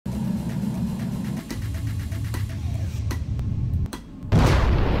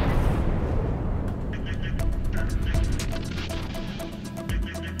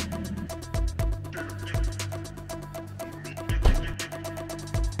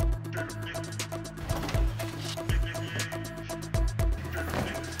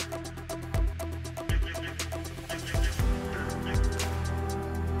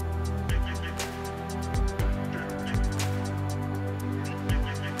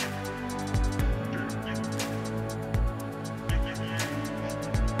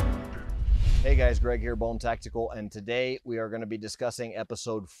Hey guys, Greg here, Bone Tactical, and today we are going to be discussing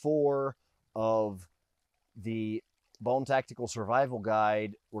episode 4 of the Bone Tactical Survival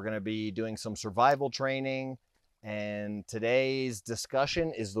Guide. We're going to be doing some survival training, and today's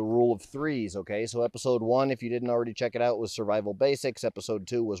discussion is the rule of threes, okay? So episode 1, if you didn't already check it out, was survival basics. Episode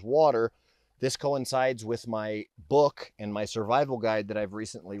 2 was water. This coincides with my book and my survival guide that I've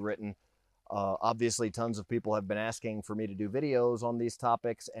recently written. Obviously, tons of people have been asking for me to do videos on these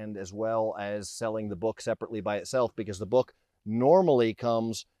topics, and as well as selling the book separately by itself, because the book normally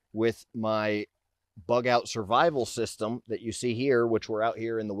comes with my bug out survival system that you see here, which we're out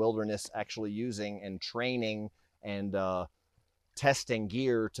here in the wilderness actually using and training and testing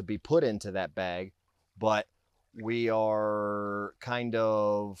gear to be put into that bag. But we are kind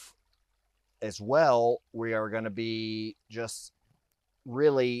of, as well, we are going to be just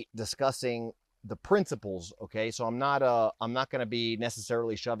really discussing the principles, okay? So I'm not going to be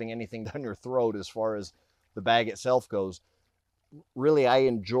necessarily shoving anything down your throat as far as the bag itself goes. Really, I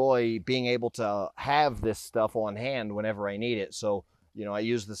enjoy being able to have this stuff on hand whenever I need it. So, you know, I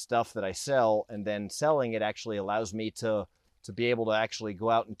use the stuff that I sell, and then selling it actually allows me to be able to actually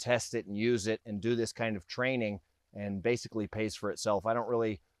go out and test it and use it and do this kind of training, and basically pays for itself.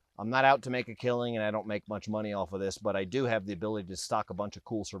 I'm not out to make a killing, and I don't make much money off of this, but I do have the ability to stock a bunch of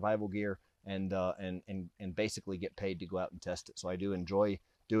cool survival gear and basically get paid to go out and test it. So I do enjoy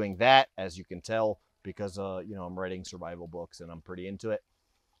doing that, as you can tell, because you know, I'm writing survival books and I'm pretty into it.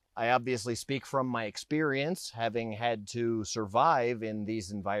 I obviously speak from my experience, having had to survive in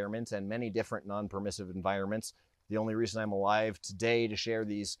these environments and many different non-permissive environments. The only reason I'm alive today to share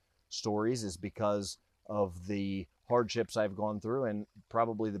these stories is because of the hardships I've gone through, and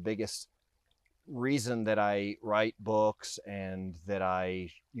probably the biggest reason that I write books and that I,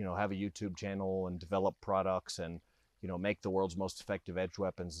 you know, have a YouTube channel and develop products and, you know, make the world's most effective edge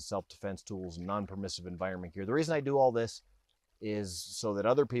weapons and self-defense tools and non-permissive environment gear. The reason I do all this is so that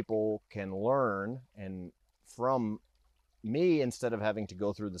other people can learn and from me, instead of having to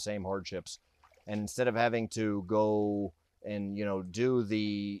go through the same hardships, and instead of having to go and, you know, do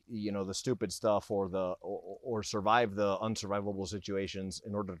the, you know, the stupid stuff or survive the unsurvivable situations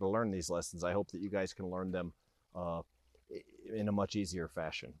in order to learn these lessons. I hope that you guys can learn them in a much easier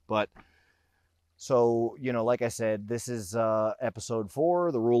fashion. But so, you know, like I said, this is episode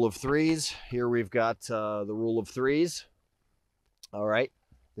 4, the rule of threes. Here we've got the rule of threes. All right,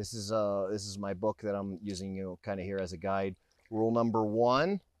 this is my book that I'm using, you know, kind of here as a guide. Rule number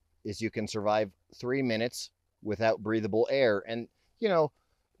 1 is you can survive 3 minutes without breathable air. And, you know,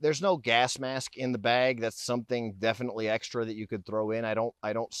 there's no gas mask in the bag. That's something definitely extra that you could throw in. I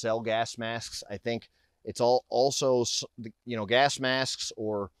don't sell gas masks. I think it's all also, you know, gas masks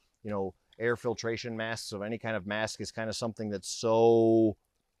or, you know, air filtration masks of any kind of mask is kind of something that's so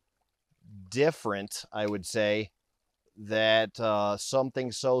different, I would say, that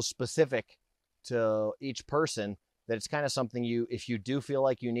something so specific to each person that it's kind of something you, if you do feel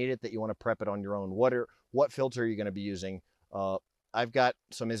like you need it, that you want to prep it on your own. What filter are you going to be using? I've got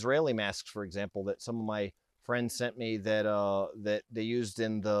some Israeli masks, for example, that some of my friends sent me that that they used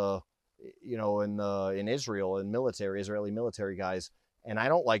in the, you know, in Israel, in military, Israeli military guys, and I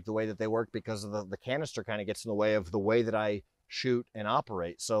don't like the way that they work because of the canister kind of gets in the way of the way that I shoot and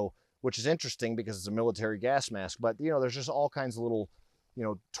operate. So, which is interesting because it's a military gas mask, but, you know, there's just all kinds of little, you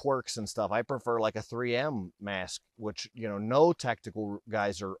know, twerks and stuff. I prefer like a 3M mask, which, you know, no tactical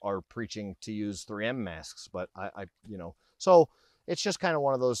guys are preaching to use 3M masks, but I you know, so it's just kind of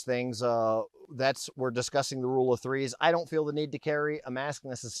one of those things. We're discussing the rule of threes. I don't feel the need to carry a mask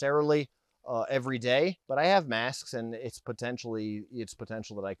necessarily every day, but I have masks, and it's potential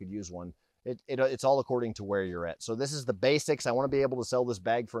that I could use one. It's all according to where you're at. So this is the basics. I want to be able to sell this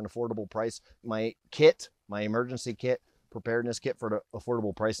bag for an affordable price. My kit, my emergency kit, preparedness kit for an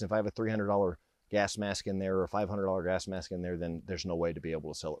affordable price. And if I have a $300 gas mask in there or a $500 gas mask in there, then there's no way to be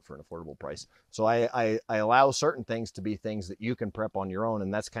able to sell it for an affordable price. So I allow certain things to be things that you can prep on your own.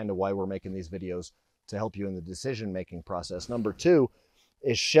 And that's kind of why we're making these videos, to help you in the decision-making process. Number 2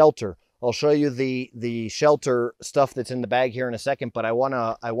 is shelter. I'll show you the shelter stuff that's in the bag here in a second, but I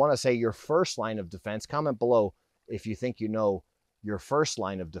wanna say your first line of defense. Comment below if you think you know your first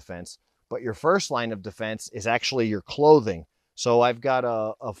line of defense. But your first line of defense is actually your clothing. So I've got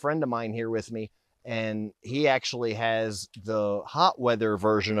a friend of mine here with me, and he actually has the hot weather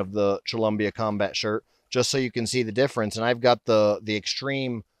version of the Columbia combat shirt, just so you can see the difference. And I've got the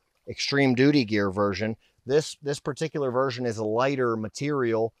extreme duty gear version. This particular version is a lighter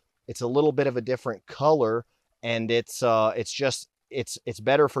material. It's a little bit of a different color, and it's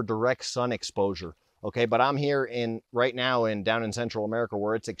better for direct sun exposure. Okay, but I'm here right now down in Central America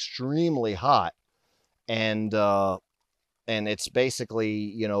where it's extremely hot, and it's basically,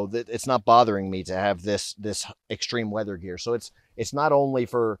 you know, it's not bothering me to have this extreme weather gear. So it's not only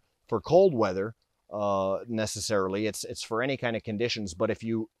for cold weather necessarily. It's for any kind of conditions. But if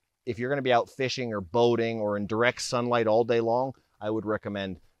you're going to be out fishing or boating or in direct sunlight all day long, I would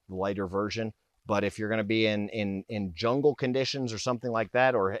recommend the lighter version. But if you're going to be in jungle conditions or something like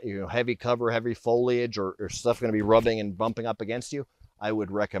that, or, you know, heavy cover, heavy foliage, or stuff going to be rubbing and bumping up against you, I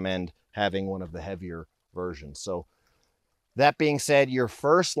would recommend having one of the heavier versions. So that being said, your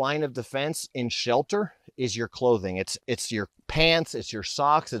first line of defense in shelter is your clothing. It's your pants, it's your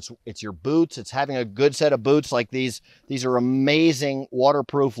socks, it's your boots. It's having a good set of boots like these. These are amazing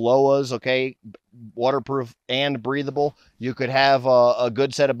waterproof Loas, okay? Waterproof and breathable. You could have a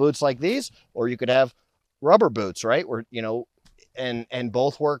good set of boots like these, or you could have rubber boots, right? Where, you know, and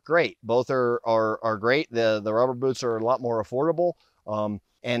both work great. Both are great. The rubber boots are a lot more affordable.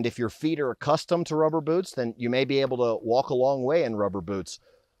 And if your feet are accustomed to rubber boots, then you may be able to walk a long way in rubber boots.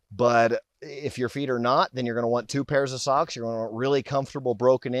 But if your feet are not, then you're going to want 2 pairs of socks. You're going to want really comfortable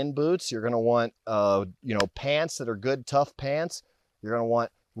broken in boots. You're going to want, you know, pants that are good, tough pants. You're going to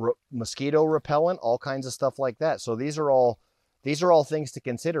want mosquito repellent, all kinds of stuff like that. So these are all things to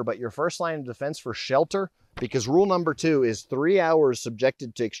consider. But your first line of defense for shelter, because rule number 2 is 3 hours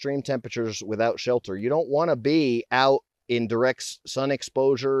subjected to extreme temperatures without shelter. You don't want to be out in direct sun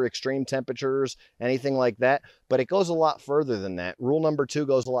exposure, extreme temperatures, anything like that. But it goes a lot further than that. Rule number 2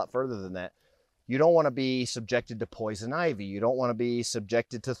 goes a lot further than that. You don't want to be subjected to poison ivy. You don't want to be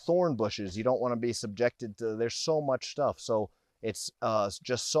subjected to thorn bushes. You don't want to be subjected to, there's so much stuff. So it's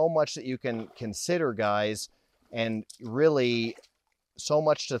just so much that you can consider, guys, and really so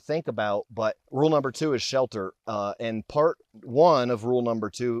much to think about. But rule number 2 is shelter. And part 1 of rule number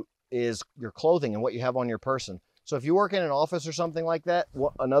 2 is your clothing and what you have on your person. So if you work in an office or something like that,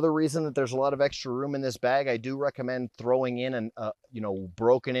 another reason that there's a lot of extra room in this bag, I do recommend throwing in an you know,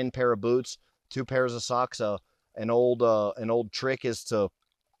 broken in pair of boots, 2 pairs of socks. An old trick is to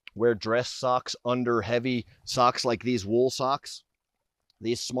wear dress socks under heavy socks like these wool socks.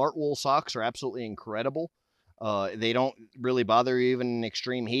 These smart wool socks are absolutely incredible. They don't really bother you even in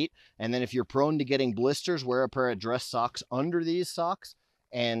extreme heat. And then if you're prone to getting blisters, wear a pair of dress socks under these socks,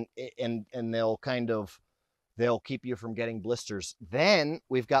 and they'll keep you from getting blisters. Then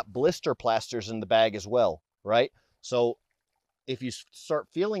we've got blister plasters in the bag as well, right? So if you start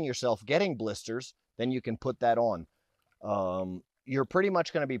feeling yourself getting blisters, then you can put that on. You're pretty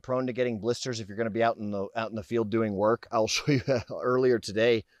much going to be prone to getting blisters if you're going to be out in the field doing work. I'll show you earlier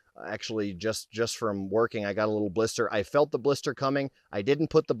today, actually, just from working, I got a little blister. I felt the blister coming. I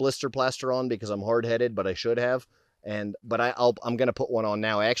didn't put the blister plaster on because I'm hard-headed, but I should have. But I'm going to put one on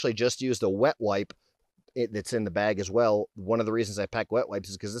now. I actually just used a wet wipe that's in the bag as well. One of the reasons I pack wet wipes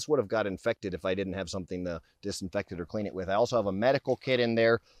is because this would have got infected if I didn't have something to disinfect it or clean it with. I also have a medical kit in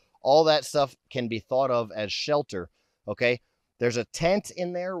there. All that stuff can be thought of as shelter, okay? There's a tent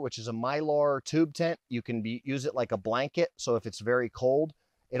in there, which is a Mylar tube tent. You can use it like a blanket, so if it's very cold,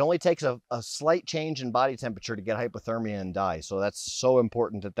 it only takes a slight change in body temperature to get hypothermia and die. So that's so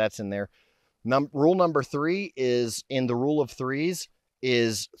important that that's in there. Rule number 3 is, in the rule of threes,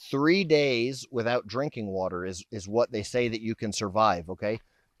 is 3 days without drinking water is what they say that you can survive, okay?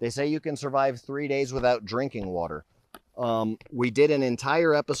 They say you can survive 3 days without drinking water. We did an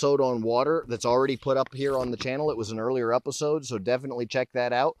entire episode on water that's already put up here on the channel. It was an earlier episode, so definitely check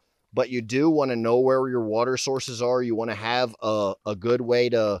that out. But you do want to know where your water sources are. You want to have a good way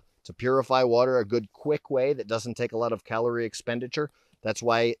to purify water, a good quick way that doesn't take a lot of calorie expenditure. That's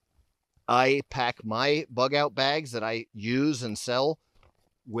why I pack my bug out bags that I use and sell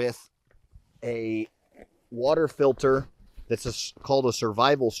with a water filter that's called a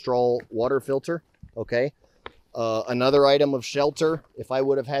survival straw water filter, okay? Another item of shelter, if I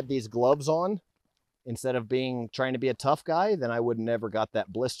would have had these gloves on instead of trying to be a tough guy, then I would never got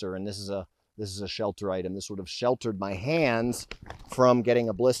that blister. And this is a shelter item. This would have sheltered my hands from getting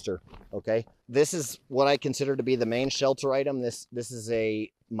a blister, okay? This is what I consider to be the main shelter item. This is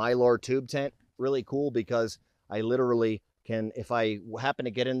a Mylar tube tent. Really cool because I literally can, if I happen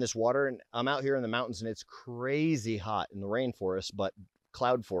to get in this water, and I'm out here in the mountains and it's crazy hot in the rainforest, but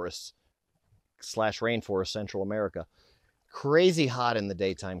cloud forests / rainforest, Central America. Crazy hot in the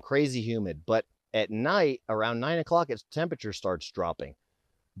daytime, crazy humid. But at night, around 9 o'clock, its temperature starts dropping.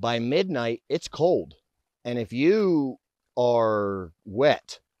 By midnight, it's cold. And if you are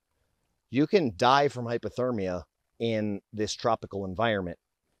wet, you can die from hypothermia in this tropical environment.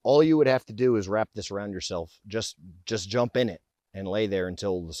 All you would have to do is wrap this around yourself. Just jump in it and lay there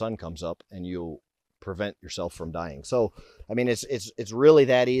until the sun comes up, and you'll prevent yourself from dying. So, I mean, it's really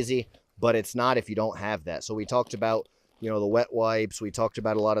that easy, but it's not if you don't have that. So we talked about, you know, the wet wipes. We talked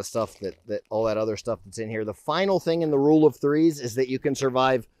about a lot of stuff that all that other stuff that's in here. The final thing in the rule of threes is that you can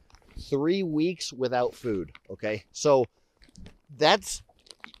survive 3 weeks without food. Okay. So that's,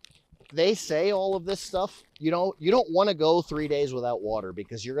 they say all of this stuff, you know, you don't want to go 3 days without water,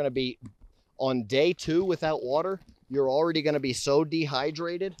 because you're going to be on day 2 without water. You're already going to be so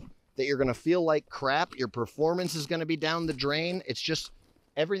dehydrated that you're going to feel like crap. Your performance is going to be down the drain. It's just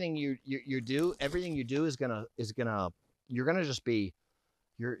everything you do is going to, you're going to just be,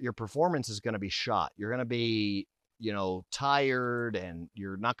 your performance is going to be shot. You're going to be, you know, tired, and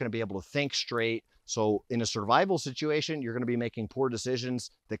you're not going to be able to think straight. So in a survival situation, you're going to be making poor decisions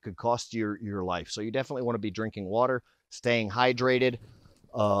that could cost you your life. So you definitely want to be drinking water, staying hydrated.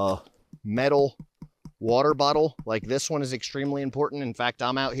 Metal water bottle like this one is extremely important. In fact,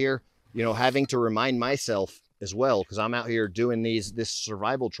 I'm out here, you know, having to remind myself as well, because I'm out here doing this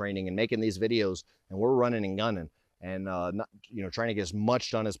survival training and making these videos, and we're running and gunning, and not, you know, trying to get as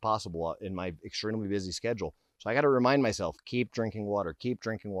much done as possible in my extremely busy schedule. So I got to remind myself, keep drinking water,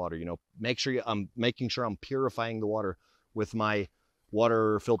 you know, make sure I'm making sure I'm purifying the water with my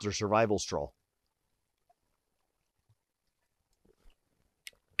water filter survival straw.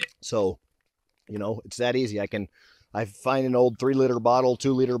 So, you know, it's that easy. I find an old 3-liter bottle,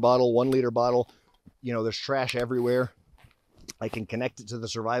 2-liter bottle, 1-liter bottle. You know, there's trash everywhere. I can connect it to the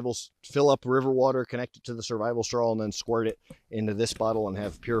survivals, fill up river water, connect it to the survival straw, and then squirt it into this bottle and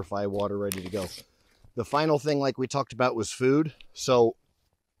have purified water ready to go. The final thing, like we talked about, was food. So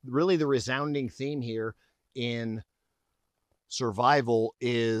really the resounding theme here in survival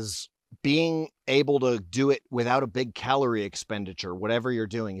is being able to do it without a big calorie expenditure, whatever you're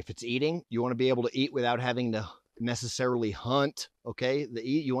doing. If it's eating, you want to be able to eat without having to necessarily hunt. Okay.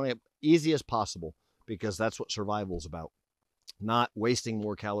 You want it easy as possible, because that's what survival is about. Not wasting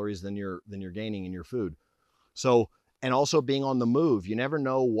more calories than you're gaining in your food. So, and also being on the move. You never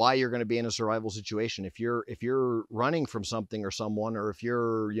know why you're going to be in a survival situation. If you're running from something or someone, or if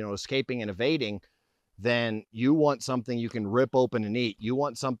you're, you know, escaping and evading, then you want something you can rip open and eat. You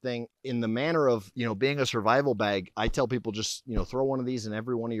want something in the manner of, you know, being a survival bag. I tell people, just, you know, throw one of these in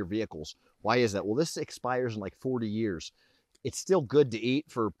every one of your vehicles. Why is that? Well, this expires in like 40 years. It's still good to eat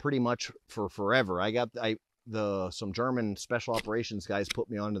for pretty much for forever. Some German special operations guys put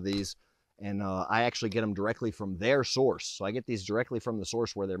me onto these, and I actually get them directly from their source. So I get these directly from the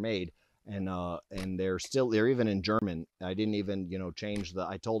source where they're made, and they're even in German. I didn't even, you know, change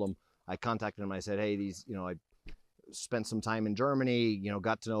I told them, I contacted them. I said, hey, these, you know, I spent some time in Germany, you know,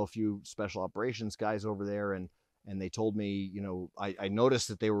 got to know a few special operations guys over there, and they told me, you know, I noticed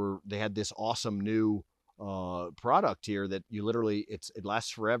that they had this awesome new product here that you literally, it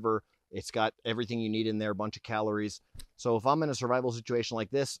lasts forever. It's got everything you need in there, a bunch of calories. So if I'm in a survival situation like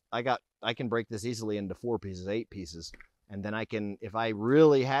this, I can break this easily into 4 pieces, 8 pieces. And then I can, if I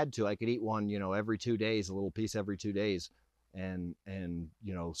really had to, I could eat one, you know, every 2 days, a little piece every 2 days, and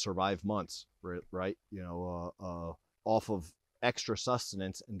you know, survive months, right? You know, off of extra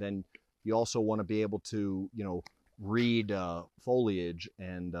sustenance. And then you also want to be able to, you know, read foliage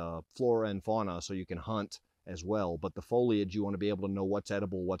and flora and fauna, so you can hunt as well. But the foliage, you want to be able to know what's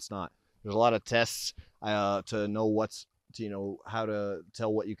edible, what's not. There's a lot of tests to know you know, how to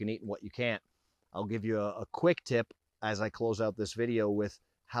tell what you can eat and what you can't. I'll give you a quick tip as I close out this video with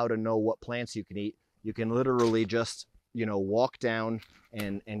how to know what plants you can eat. You can literally just, you know, walk down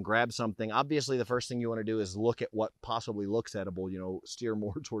and grab something. Obviously, the first thing you want to do is look at what possibly looks edible, you know, steer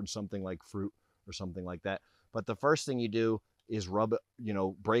more towards something like fruit or something like that. But the first thing you do is rub it, you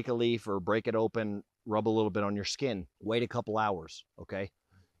know, break a leaf or break it open, rub a little bit on your skin, wait a couple hours. Okay.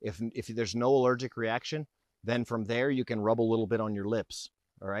 If there's no allergic reaction, then from there you can rub a little bit on your lips.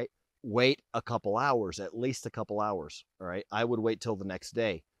 All right. Wait a couple hours, at least a couple hours. All right. I would wait till the next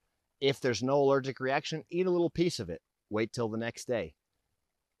day. If there's no allergic reaction, eat a little piece of it. Wait till the next day.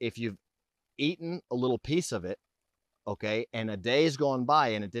 If you've eaten a little piece of it, okay, and a day's gone by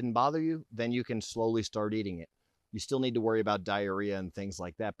and it didn't bother you, then you can slowly start eating it. You still need to worry about diarrhea and things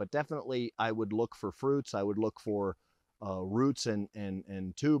like that, but definitely I would look for fruits. I would look for roots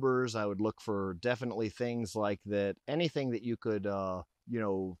and tubers. I would look for definitely things like that. Anything that you could, you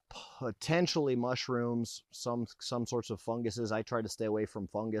know, potentially mushrooms, some sorts of funguses. I try to stay away from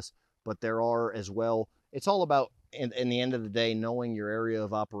fungus, but there are as well. It's all about, in the end of the day, knowing your area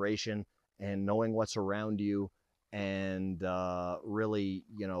of operation and knowing what's around you. And really,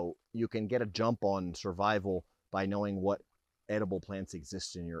 you know, you can get a jump on survival by knowing what edible plants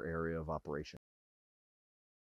exist in your area of operation.